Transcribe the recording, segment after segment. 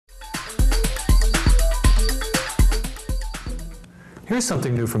Here's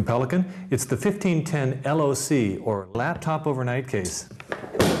something new from Pelican. It's the 1510 LOC, or Laptop Overnight Case.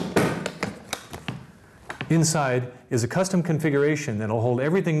 Inside is a custom configuration that will hold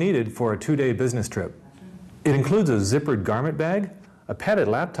everything needed for a 2-day business trip. It includes a zippered garment bag, a padded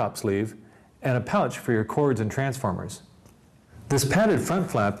laptop sleeve, and a pouch for your cords and transformers. This padded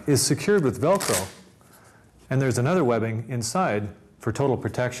front flap is secured with Velcro, and there's another webbing inside for total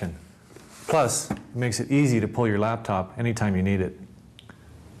protection. Plus, it makes it easy to pull your laptop anytime you need it.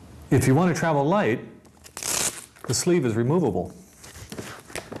 If you want to travel light, the sleeve is removable.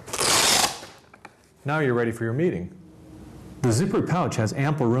 Now you're ready for your meeting. The zippered pouch has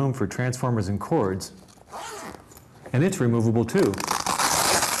ample room for transformers and cords, and it's removable too.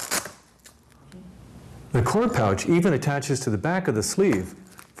 The cord pouch even attaches to the back of the sleeve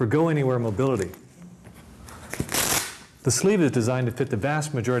for go-anywhere mobility. The sleeve is designed to fit the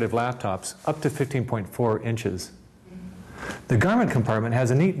vast majority of laptops up to 15.4 inches. The garment compartment has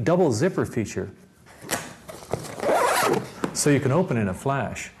a neat double zipper feature, so you can open in a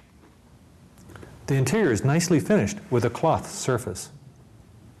flash. The interior is nicely finished with a cloth surface.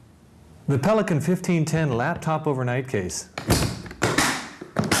 The Pelican 1510 Laptop Overnight Case.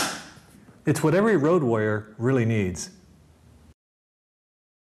 It's what every road warrior really needs.